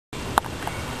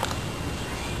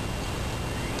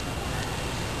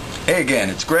Hey again,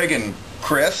 it's Greg and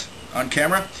Chris on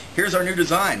camera. Here's our new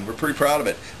design. We're pretty proud of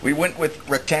it. We went with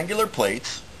rectangular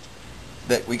plates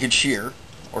that we could shear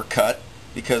or cut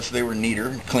because they were neater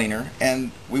and cleaner,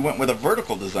 and we went with a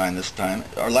vertical design this time.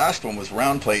 Our last one was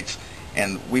round plates,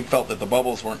 and we felt that the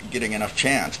bubbles weren't getting enough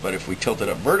chance, but if we tilted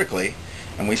up vertically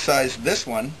and we sized this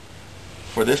one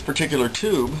for this particular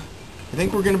tube, I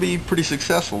think we're going to be pretty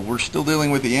successful. We're still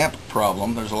dealing with the amp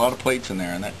problem. There's a lot of plates in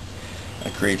there, and that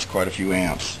creates quite a few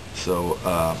amps. So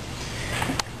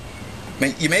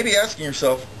you may be asking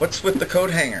yourself, what's with the coat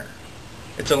hanger?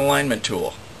 It's an alignment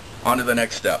tool. On to the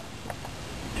next step.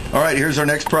 Alright, here's our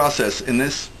next process, and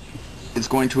this is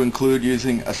going to include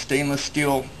using a stainless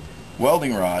steel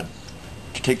welding rod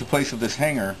to take the place of this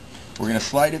hanger. We're going to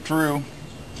slide it through,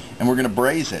 and we're going to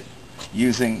braze it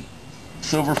using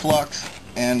silver flux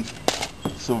and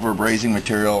silver brazing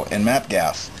material and MAP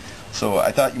gas. So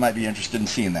I thought you might be interested in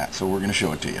seeing that, so we're going to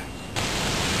show it to you.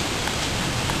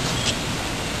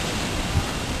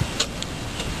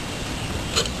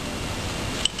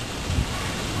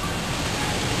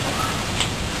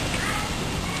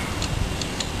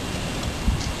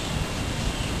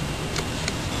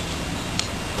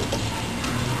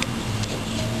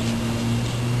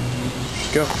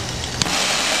 Go.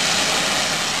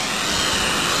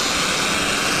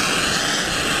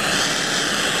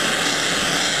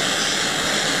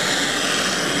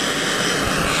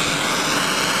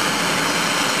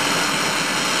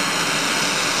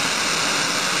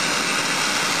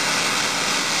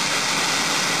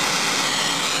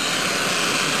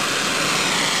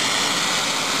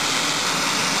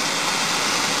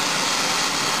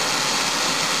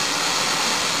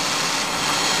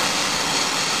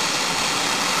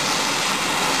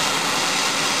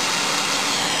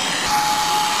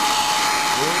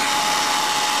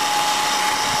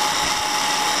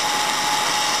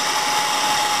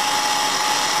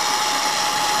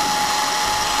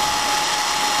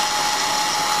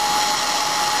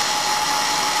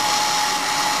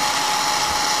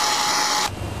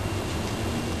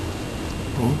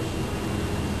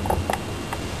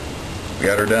 We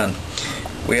got her done.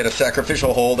 We had a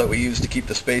sacrificial hole that we used to keep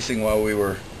the spacing while we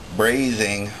were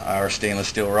brazing our stainless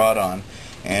steel rod on,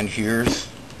 and here's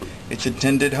its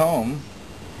intended home.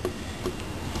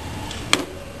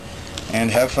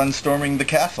 And have fun storming the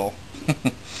castle.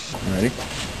 Ready?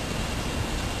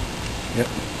 Yep.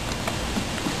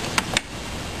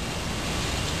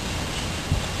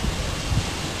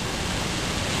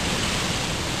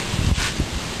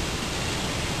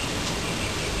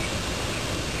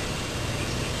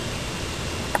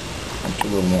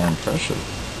 A little more impressive.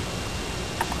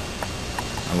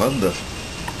 I love the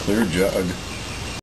clear jug.